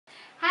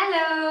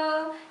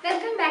Hello!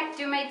 Welcome back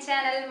to my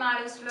channel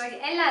Malu's Vlog.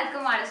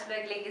 എല്ലാവർക്കും മാളൂസ്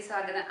വ്ലോഗിലേക്ക്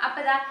സ്വാഗതം.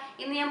 അപ്പോൾ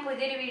ഇന്ന് ഞാൻ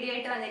പുതിയൊരു വീഡിയോ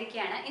ആയിട്ട്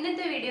വന്നിരിക്കുകയാണ്.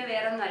 ഇന്നത്തെ വീഡിയോ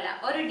വേറൊന്നുമല്ല,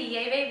 ഒരു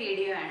DIY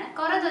വീഡിയോ ആണ്.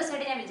 കുറേ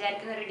ദിവസമായിട്ട് ഞാൻ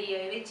വിചാരിക്കുന്ന ഒരു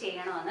DIY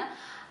ചെയ്യണമെന്ന്.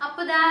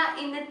 അപ്പോൾ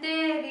ഇന്നത്തെ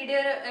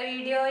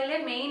വീഡിയോയിൽ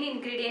മെയിൻ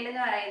ഇൻഗ്രീഡിയൻ്റ്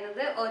എന്ന്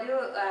പറയുന്നത് ഒരു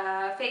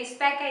ഫേസ്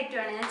പാക്ക്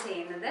ആയിട്ടാണ് ഞാൻ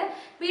ചെയ്യുന്നത്.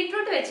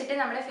 ബീട്രൂട്ട് വെച്ചിട്ട്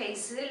നമ്മുടെ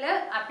ഫേസിൽ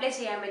അപ്ലൈ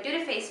ചെയ്യാൻ പറ്റിയ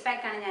ഒരു ഫേസ്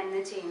പാക്കാണ് ഞാൻ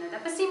ഇന്ന് ചെയ്യുന്നത്.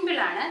 അപ്പോൾ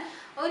സിമ്പിളാണ്.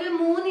 ഒരു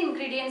 3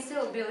 ഇൻഗ്രീഡിയൻസ്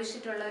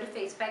ഉപയോഗിച്ചിട്ടുള്ള ഒരു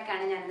ഫേസ്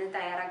പാക്കാണ് ഞാനിന്ന്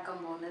തയ്യാറാക്കാൻ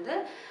പോകുന്നത്.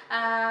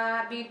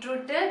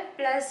 ബീട്രൂട്ട്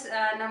പ്ലസ്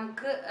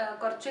നമുക്ക്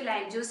കുറച്ച്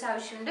ലൈം ജ്യൂസ്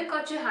ആവശ്യമുണ്ട്,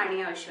 കുറച്ച് ഹണി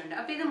ആവശ്യമുണ്ട്.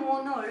 അപ്പോൾ ഇത്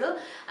മൂന്നേ ഉള്ളൂ.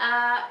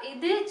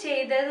 ഇത്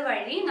ചെയ്തത്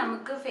വഴി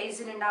നമുക്ക്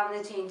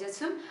ഫേസിലുണ്ടാവുന്ന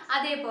ചേഞ്ചസും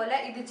അതേപോലെ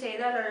ഇത്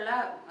ചെയ്താലുള്ള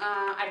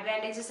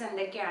അഡ്വാൻറ്റേജസ്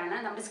എന്തൊക്കെയാണ്,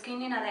 നമ്മുടെ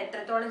സ്കിന്നിന് അത്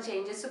എത്രത്തോളം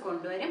ചേഞ്ചസ്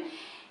കൊണ്ടുവരും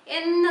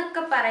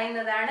എന്നൊക്കെ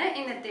പറയുന്നതാണ്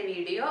ഇന്നത്തെ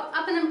വീഡിയോ.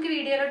 അപ്പോൾ നമുക്ക്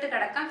വീഡിയോയിലോട്ട്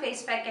കിടക്കാം.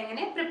 ഫേസ് പാക്ക്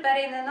എങ്ങനെ പ്രിപ്പയർ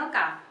ചെയ്യുന്നത്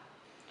നോക്കാം.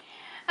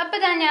 അപ്പോൾ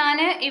ഞാൻ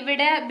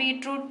ഇവിടെ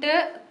ബീട്രൂട്ട്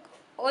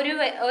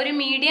ഒരു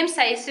മീഡിയം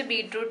സൈസ്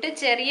ബീട്രൂട്ട്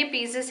ചെറിയ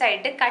പീസസ്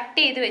ആയിട്ട് കട്ട്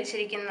ചെയ്ത്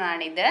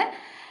വെച്ചിരിക്കുന്നതാണിത്.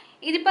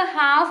 ഇതിപ്പോൾ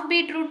ഹാഫ്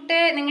ബീട്രൂട്ട്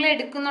നിങ്ങൾ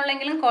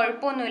എടുക്കുന്നുള്ളെങ്കിലും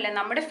കുഴപ്പമൊന്നുമില്ല.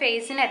 നമ്മുടെ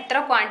ഫേസിന് എത്ര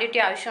ക്വാണ്ടിറ്റി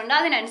ആവശ്യമുണ്ടോ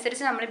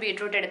അതിനനുസരിച്ച് നമ്മൾ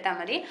ബീട്രൂട്ട് എടുത്താൽ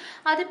മതി.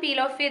 അത്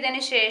പീൽ ഓഫ്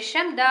ചെയ്തതിന്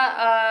ശേഷം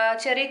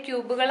ചെറിയ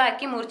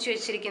ക്യൂബുകളാക്കി മുറിച്ച്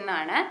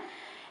വെച്ചിരിക്കുന്നതാണ്.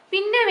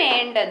 പിന്നെ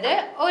വേണ്ടത്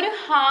ഒരു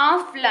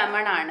ഹാഫ്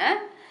ലെമൺ ആണ്,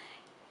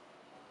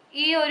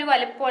 ഈ ഒരു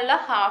വലുപ്പമുള്ള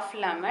ഹാഫ്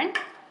ലെമൺ.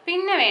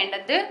 പിന്നെ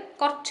വേണ്ടത്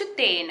കുറച്ച്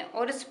തേൻ,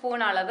 ഒരു സ്പൂൺ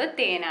അളവ്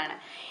തേനാണ്.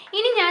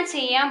 ഇനി ഞാൻ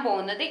ചെയ്യാൻ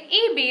പോകുന്നത് ഈ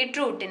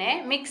ബീട്രൂട്ടിനെ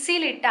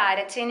മിക്സിയിലിട്ട്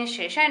അരച്ചതിന്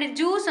ശേഷം അതിൻ്റെ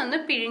ജ്യൂസ് ഒന്ന്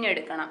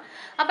പിഴിഞ്ഞെടുക്കണം.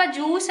 അപ്പം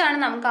ജ്യൂസാണ്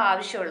നമുക്ക്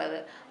ആവശ്യമുള്ളത്.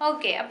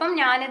 ഓക്കെ, അപ്പം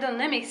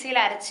ഞാനിതൊന്ന് മിക്സിയിൽ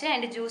അരച്ച്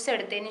അതിൻ്റെ ജ്യൂസ്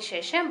എടുത്തതിന്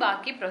ശേഷം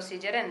ബാക്കി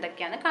പ്രൊസീജിയർ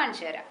എന്തൊക്കെയാണെന്ന്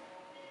കാണിച്ചു തരാം.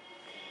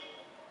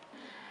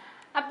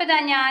 അപ്പം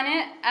ഞാൻ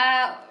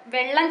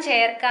വെള്ളം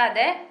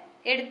ചേർക്കാതെ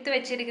എടുത്തു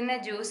വെച്ചിരിക്കുന്ന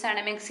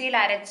ജ്യൂസാണ്, മിക്സിയിൽ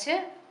അരച്ച്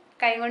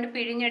കൈകൊണ്ട്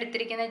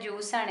പിഴിഞ്ഞെടുത്തിരിക്കുന്ന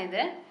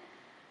ജ്യൂസാണിത്.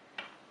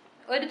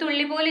 ഒരു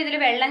തുള്ളി പോലും ഇതിൽ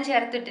വെള്ളം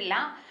ചേർത്തിട്ടില്ല.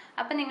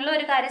 അപ്പം നിങ്ങൾ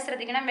ഒരു കാര്യം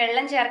ശ്രദ്ധിക്കണം,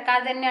 വെള്ളം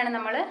ചേർക്കാതെ തന്നെയാണ്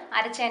നമ്മൾ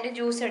അരച്ചതിൻ്റെ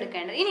ജ്യൂസ്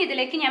എടുക്കേണ്ടത്. ഇനി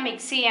ഇതിലേക്ക് ഞാൻ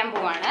മിക്സ് ചെയ്യാൻ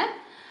പോവാണ്.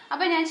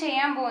 അപ്പം ഞാൻ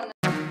ചെയ്യാൻ പോകുന്നത്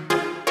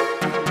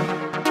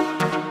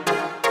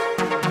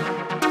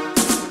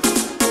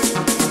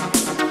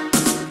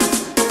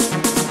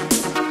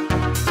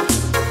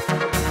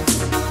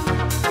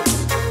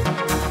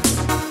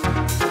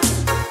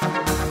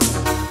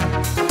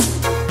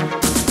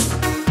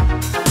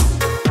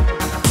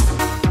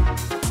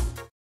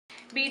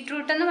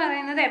ബീട്രൂട്ട് എന്ന്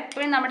പറയുന്നത്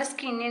എപ്പോഴും നമ്മുടെ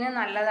സ്കിന്നിന്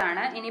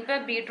നല്ലതാണ്. ഇനിയിപ്പോൾ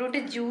ബീട്രൂട്ട്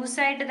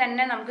ജ്യൂസായിട്ട്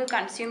തന്നെ നമുക്ക്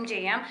കൺസ്യൂം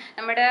ചെയ്യാം.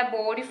 നമ്മുടെ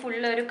ബോഡി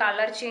ഫുള്ള് ഒരു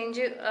കളർ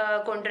ചേഞ്ച്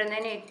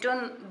കൊണ്ടുവരുന്നതിന് ഏറ്റവും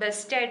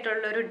ബെസ്റ്റ്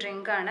ആയിട്ടുള്ളൊരു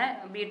ഡ്രിങ്കാണ്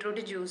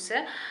ബീട്രൂട്ട് ജ്യൂസ്.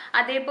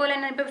 അതേപോലെ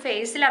തന്നെ ഇപ്പോൾ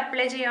ഫേസിൽ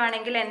അപ്ലൈ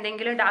ചെയ്യുവാണെങ്കിൽ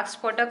എന്തെങ്കിലും ഡാർക്ക്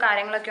സ്പോട്ടോ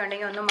കാര്യങ്ങളൊക്കെ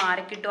ഉണ്ടെങ്കിൽ ഒന്ന്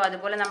മാറിക്കിട്ടും.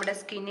 അതുപോലെ നമ്മുടെ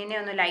സ്കിന്നിനെ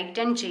ഒന്ന്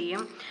ലൈറ്റൻ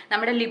ചെയ്യും.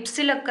 നമ്മുടെ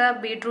ലിപ്സിലൊക്കെ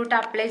ബീട്രൂട്ട്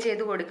അപ്ലൈ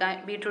ചെയ്ത്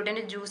കൊടുക്കാം.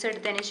 ബീട്രൂട്ടിൻ്റെ ജ്യൂസ്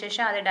എടുത്തതിന്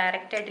ശേഷം അത്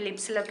ഡയറക്റ്റായിട്ട്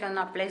ലിപ്സിലൊക്കെ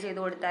ഒന്ന് അപ്ലൈ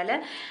ചെയ്ത് കൊടുത്താൽ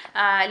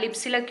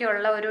ലിപ്സിലൊക്കെ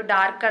ഉള്ള ഒരു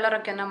ഡാർക്ക്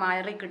കളറൊക്കെ ഒന്ന്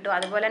മാറി കിട്ടും.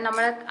 അതുപോലെ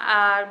നമ്മൾ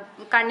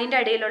കണ്ണിൻ്റെ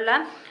അടിയിലുള്ള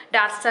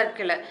ഡാർക്ക്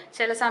സർക്കിള്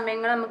ചില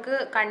സമയങ്ങൾ നമുക്ക്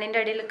കണ്ണിൻ്റെ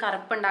അടിയിൽ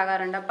കറുപ്പ്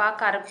ഉണ്ടാകാറുണ്ട്. അപ്പോൾ ആ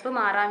കറുപ്പ്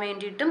മാറാൻ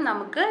വേണ്ടിയിട്ടും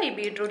നമുക്ക് ഈ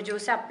ബീട്രൂട്ട്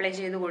ജ്യൂസ് അപ്ലൈ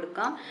ചെയ്ത്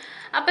കൊടുക്കാം.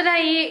 അപ്പോൾ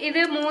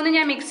ഇത് 3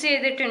 ഞാൻ മിക്സ്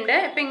ചെയ്തിട്ടുണ്ട്.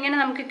 അപ്പോൾ ഇങ്ങനെ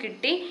നമുക്ക്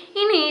കിട്ടി.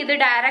 ഇനി ഇത്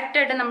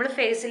ഡയറക്റ്റായിട്ട് നമ്മൾ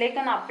ഫേസിലേക്ക്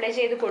ഒന്ന് അപ്ലൈ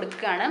ചെയ്ത്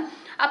കൊടുക്കുകയാണ്.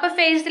 അപ്പോൾ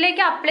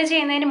ഫേസിലേക്ക് അപ്ലൈ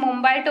ചെയ്യുന്നതിന്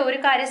മുമ്പായിട്ട് ഒരു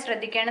കാര്യം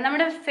ശ്രദ്ധിക്കേണ്ടത്,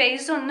 നമ്മുടെ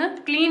ഫേസ് ഒന്ന്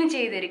ക്ലീൻ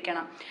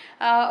ചെയ്തിരിക്കണം.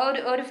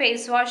 ഒരു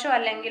ഫേസ് വാഷോ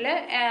അല്ലെങ്കിൽ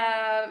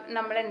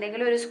നമ്മൾ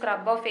എന്തെങ്കിലും ഒരു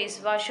സ്ക്രബോ ഫേസ്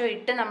വാഷോ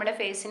ഇട്ട് നമ്മുടെ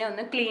ഫേസിനെ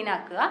ഒന്ന് ക്ലീൻ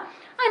ആക്കുക.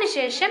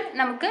 അതിനുശേഷം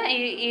നമുക്ക്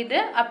ഇത്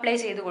അപ്ലൈ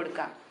ചെയ്ത്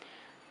കൊടുക്കാം.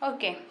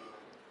 ഓക്കെ,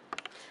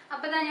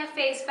 അപ്പോൾ ഞാൻ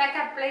ഫേസ് പാക്ക്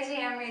അപ്ലൈ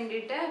ചെയ്യാൻ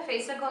വേണ്ടിയിട്ട്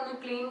ഫേസൊക്കെ ഒന്ന്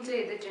ക്ലീൻ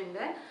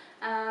ചെയ്തിട്ടുണ്ട്.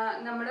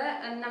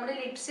 നമ്മുടെ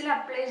ലിപ്സിൽ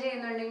അപ്ലൈ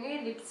ചെയ്യുന്നുണ്ടെങ്കിൽ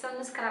ലിപ്സ്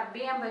ഒന്ന് സ്ക്രബ്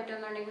ചെയ്യാൻ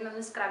പറ്റുമെന്നുണ്ടെങ്കിൽ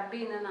ഒന്ന് സ്ക്രബ്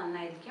ചെയ്യുന്നത്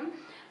നന്നായിരിക്കും.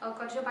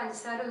 കുറച്ച്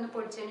പഞ്ചസാര ഒന്ന്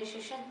പൊടിച്ചതിന്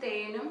ശേഷം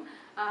തേനും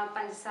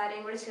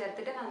പഞ്ചസാരയും കൂടി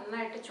ചേർത്തിട്ട്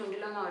നന്നായിട്ട്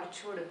ചുണ്ടിലൊന്ന്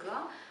ഉരച്ചു കൊടുക്കുക.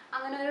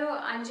 അങ്ങനെ ഒരു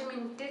 5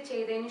 മിനിറ്റ്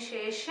ചെയ്തതിന്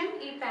ശേഷം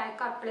ഈ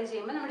പാക്ക് അപ്ലൈ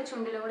ചെയ്യുമ്പോൾ നമ്മുടെ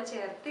ചുണ്ടിലൂടെ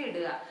ചേർത്ത്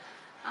ഇടുക.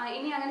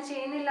 ഇനി അങ്ങനെ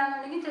ചെയ്യുന്നില്ല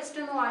എന്നുണ്ടെങ്കിൽ ജസ്റ്റ്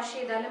ഒന്ന് വാഷ്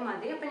ചെയ്താലും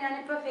മതി. അപ്പോൾ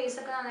ഞാനിപ്പോൾ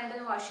ഫേസൊക്കെ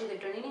നന്നായിട്ടൊന്ന് വാഷ്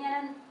ചെയ്തിട്ടുണ്ട്. ഇനി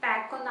ഞാൻ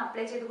പാക്ക് ഒന്ന്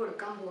അപ്ലൈ ചെയ്ത്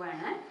കൊടുക്കാൻ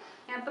പോവാണ്.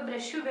 ഞാനിപ്പോൾ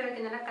ബ്രഷ്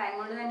ഉപയോഗിക്കുന്നില്ല, കൈ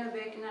കൊണ്ട് തന്നെ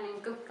ഉപയോഗിക്കുന്നതാണ്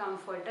എനിക്ക്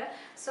കംഫർട്ട്.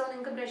 സോ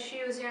നിങ്ങൾക്ക് ബ്രഷ്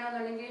യൂസ്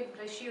ചെയ്യണമെന്നുണ്ടെങ്കിൽ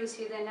ബ്രഷ് യൂസ്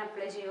ചെയ്ത് തന്നെ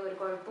അപ്ലൈ ചെയ്യുക, ഒരു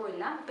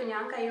കുഴപ്പമില്ല. അപ്പോൾ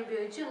ഞാൻ കൈ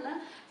ഉപയോഗിച്ച് ഒന്ന്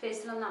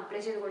ഫേസിലൊന്ന്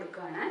അപ്ലൈ ചെയ്ത്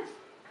കൊടുക്കുകയാണ്.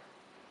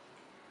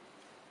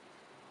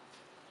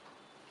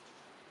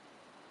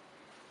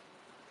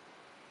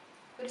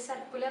 ഒരു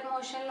സർക്കുലർ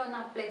മോഷനിൽ ഒന്ന്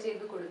അപ്ലൈ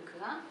ചെയ്ത്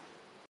കൊടുക്കുക.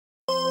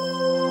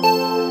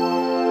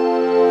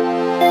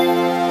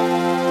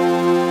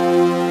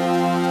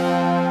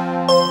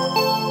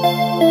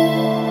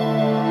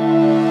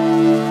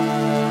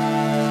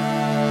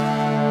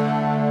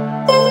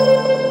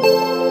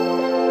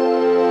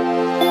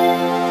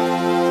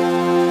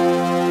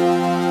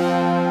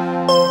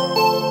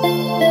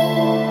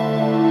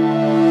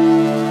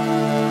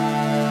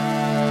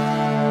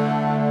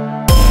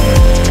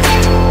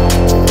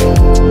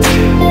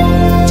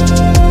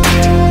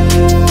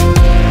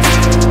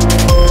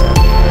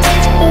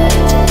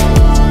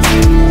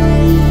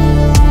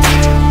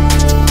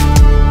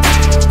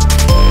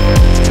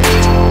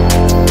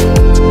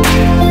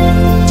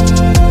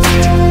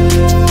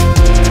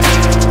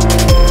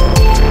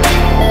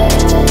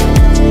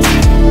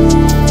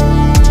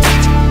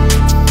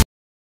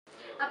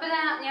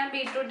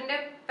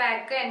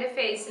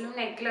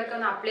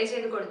 ഒന്ന് അപ്ലൈ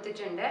ചെയ്ത്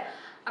കൊടുത്തിട്ടുണ്ട്.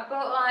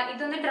 അപ്പോൾ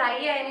ഇതൊന്ന് ഡ്രൈ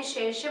ആയതിനു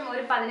ശേഷം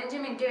ഒരു 15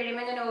 മിനിറ്റ്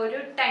കഴിയുമ്പോൾ ഞാൻ ഒരു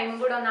ടൈമും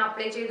കൂടെ ഒന്ന്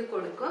അപ്ലൈ ചെയ്ത്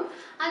കൊടുക്കും.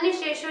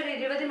 അതിനുശേഷം ഒരു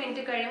 20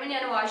 മിനിറ്റ് കഴിയുമ്പോൾ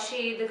ഞാൻ വാഷ്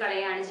ചെയ്ത്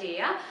കളയാണ്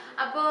ചെയ്യുക.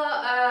 അപ്പോൾ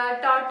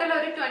ടോട്ടൽ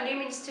ഒരു 20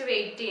 മിനിറ്റ്സ്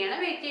വെയിറ്റ്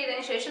ചെയ്യണം. വെയിറ്റ്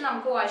ചെയ്തതിന് ശേഷം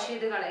നമുക്ക് വാഷ്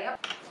ചെയ്ത് കളയാം.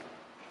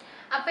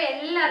 അപ്പോൾ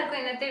എല്ലാവർക്കും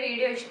ഇന്നത്തെ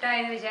വീഡിയോ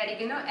ഇഷ്ടമായെന്ന്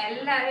വിചാരിക്കുന്നു.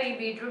 എല്ലാവരും ഈ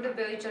ബീട്രൂട്ട്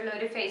ഉപയോഗിച്ചുള്ള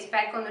ഒരു ഫേസ്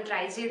പാക്ക് ഒന്ന്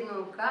ട്രൈ ചെയ്ത്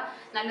നോക്കുക.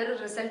 നല്ലൊരു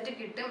റിസൾട്ട്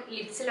കിട്ടും.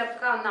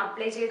 ലിപ്സിലൊക്കെ ഒന്ന്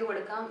അപ്ലൈ ചെയ്ത്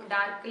കൊടുക്കാം.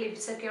 ഡാർക്ക്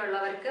ലിപ്സ് ഒക്കെ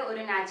ഉള്ളവർക്ക്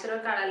ഒരു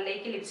നാച്ചുറൽ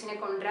കളറിലേക്ക് ലിപ്സിനെ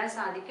കൊണ്ടുവരാൻ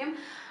സാധിക്കും.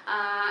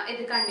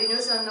 ഇത്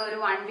കണ്ടിന്യൂസ് ഒന്ന് ഒരു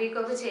 1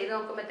 വീക്കൊക്കെ ചെയ്ത്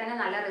നോക്കുമ്പോൾ തന്നെ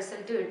നല്ല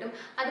റിസൾട്ട് കിട്ടും.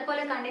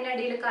 അതുപോലെ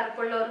കണ്ണിനടിയിൽ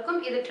കറുപ്പുള്ളവർക്കും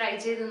ഇത് ട്രൈ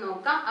ചെയ്ത്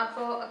നോക്കാം.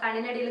 അപ്പോൾ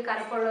കണ്ണിനടിയിൽ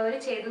കറുപ്പുള്ളവർ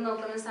ചെയ്ത്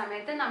നോക്കുന്ന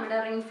സമയത്ത് നമ്മുടെ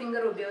റിംഗ്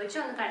ഫിംഗർ ഉപയോഗിച്ച്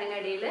ഒന്ന്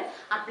കണ്ണിനടിയിൽ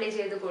അപ്ലൈ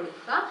ചെയ്ത്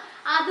കൊടുക്കുക.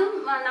 അതും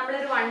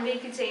നമ്മളൊരു 1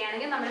 വീക്ക്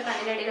ചെയ്യുകയാണെങ്കിൽ നമ്മുടെ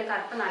കണ്ണിനടിയിലെ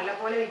കറുപ്പ്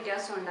നല്ലപോലെ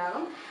വ്യത്യാസം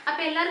ഉണ്ടാകും.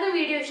 അപ്പോൾ എല്ലാവർക്കും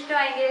വീഡിയോ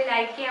ഇഷ്ടമായെങ്കിൽ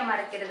ലൈക്ക് ചെയ്യാൻ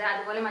മറക്കരുത്.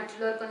 അതുപോലെ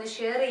മറ്റുള്ളവർക്കൊന്ന്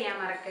ഷെയർ ചെയ്യാൻ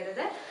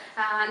മറക്കരുത്.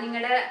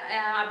 നിങ്ങളുടെ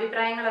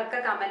അഭിപ്രായങ്ങളൊക്കെ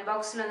കമൻറ്റ്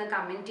ബോക്സിൽ ഒന്ന്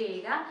കമൻറ്റ്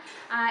ചെയ്യുക.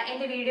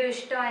 എൻ്റെ വീഡിയോ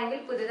ഇഷ്ടമായെങ്കിൽ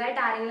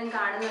പുതുതായിട്ട് ആരെങ്കിലും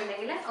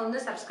കാണുന്നുണ്ടെങ്കിൽ ഒന്ന്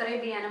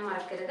സബ്സ്ക്രൈബ് ചെയ്യാനും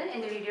മറക്കരുത്.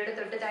 എൻ്റെ വീഡിയോയുടെ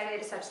തൊട്ട് താഴെ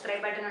ഒരു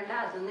സബ്സ്ക്രൈബ് ബട്ടൺ ഉണ്ട്,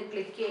 അതൊന്ന്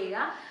ക്ലിക്ക്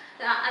ചെയ്യുക.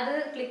 അത്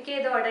ക്ലിക്ക്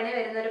ചെയ്ത ഉടനെ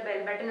വരുന്നൊരു ബെൽ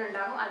ബട്ടൺ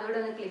ഉണ്ടാകും, അതോടെ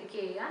ഒന്ന് ക്ലിക്ക്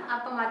ചെയ്യുക.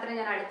 അപ്പം മാത്രമേ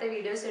ഞാൻ അടുത്ത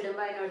വീഡിയോസ്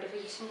ഇടുമ്പോൾ അത്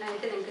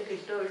നോട്ടിഫിക്കേഷനായിട്ട് നിങ്ങൾക്ക്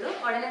കിട്ടുകയുള്ളൂ,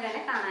 ഉടനെ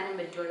തന്നെ കാണാനും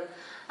പറ്റുള്ളൂ.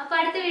 അപ്പോൾ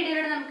അടുത്ത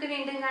വീഡിയോയിലൂടെ നമുക്ക്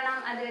വീണ്ടും കാണാം.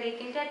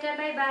 അതുവരേക്കും ടാറ്റാ,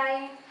 ബൈ ബൈ.